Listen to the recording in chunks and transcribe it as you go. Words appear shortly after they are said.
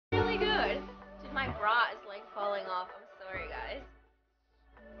my bra is like falling off. I'm sorry, guys.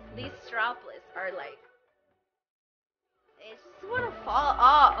 These strapless are like, they just want to fall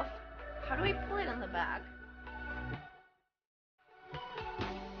off. How do I pull it on the back?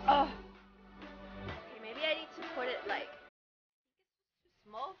 Oh. Okay, maybe I need to put it like, it's too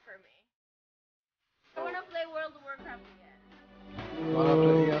small for me. I want to play World of Warcraft again. Wanna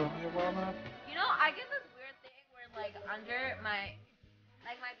play Warcraft? You know, I get this weird thing where like under my,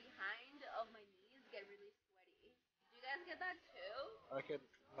 like my behind of my knees get really sweaty. Do you guys get that too? I can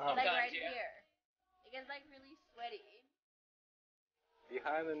Like right here. It gets like really sweaty.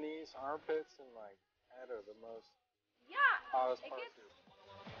 behind the knees, armpits, and like head are the most It hottest parts. gets.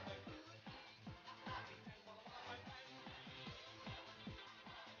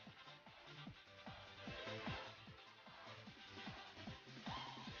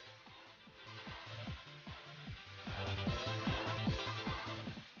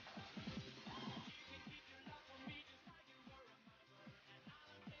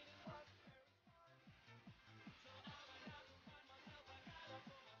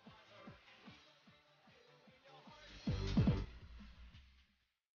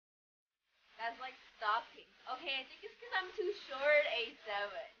 That's like stopping. Okay, I think it's because I'm too short, A7.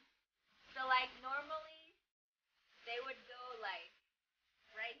 So like normally they would go like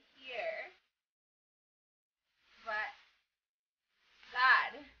right here, but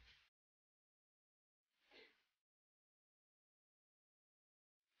God,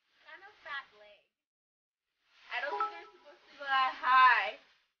 kind of fat leg. I don't think they're supposed to go that high.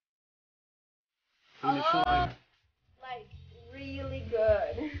 Oh, like really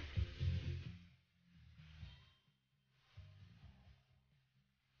good.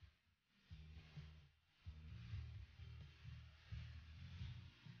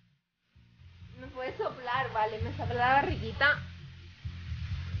 Me puedes soplar, vale, me sopla la barriguita.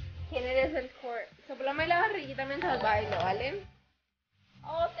 ¿Quién eres el core? Soplame la barriguita mientras bailo, ¿vale?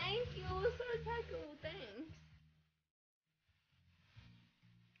 Oh, thank you, Sortaku, thanks.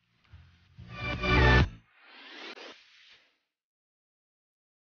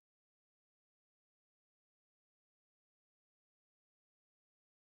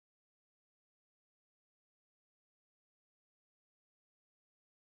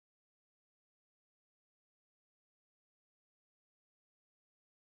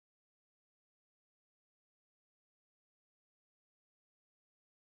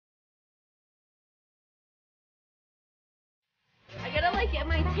 I gotta like get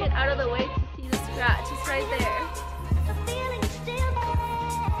my tit out of the way to see the scratch. It's right there.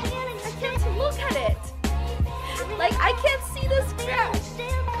 I can't look at it. Like I can't see the scratch.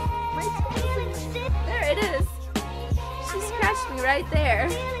 My tit. There it is. She scratched me right there.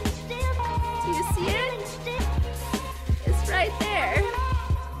 Do you see it? It's right there.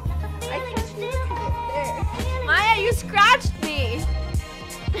 I can't look at it. There. Maya, you scratched me.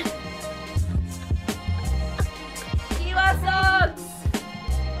 Sucks.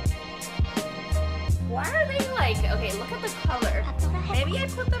 Why are they like, okay, look at the color. Maybe I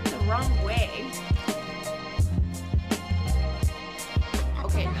put them the wrong way.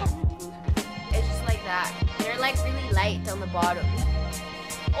 Okay, it's just like that. They're like really light on the bottom.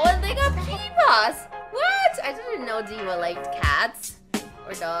 Oh, and they got paws. What? I didn't know Diva liked cats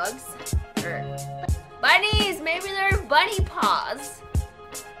or dogs or bunnies. Maybe they're bunny paws.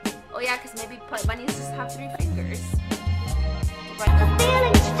 Oh yeah, because maybe bunnies just have 3 fingers.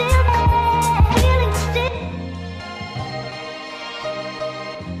 Feeling still.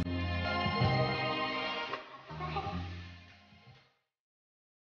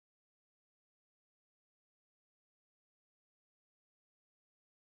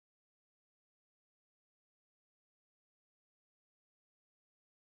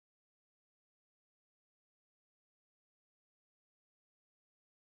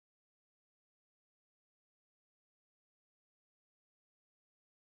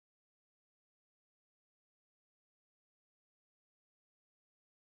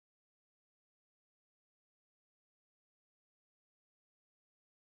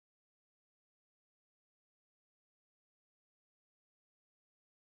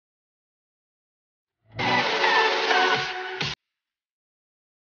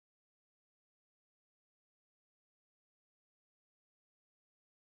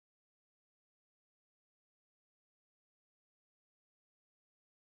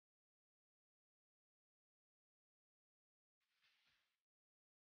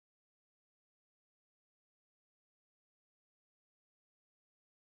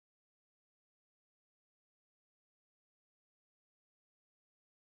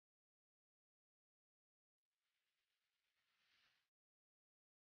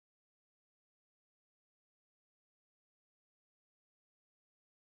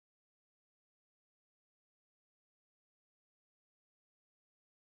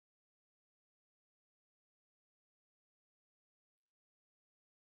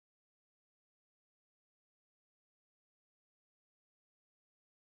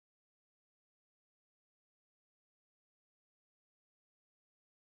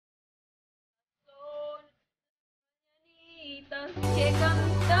 que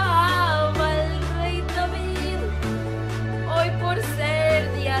cantaba el rey David. Hoy por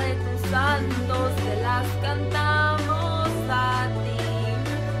ser día de tus santos te las cantamos a ti.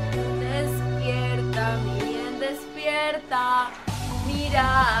 Despierta, mi bien, despierta.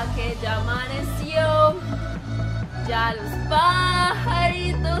 Mira que ya amaneció. Ya los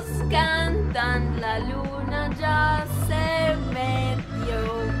pajaritos cantan, la luna ya se metió.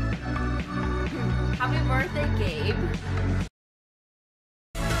 Happy birthday, Gabe.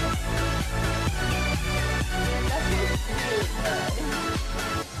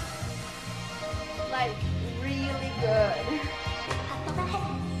 Like, really good.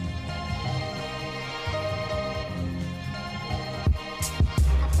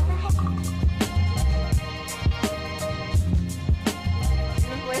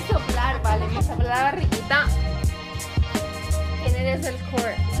 Me puedes soplar, vale, me sopla la barriguita. ¿Quién eres el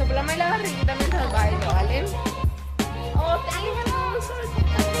core? Soplame la barriguita mientras bailo, ¿vale? Oh, thank you so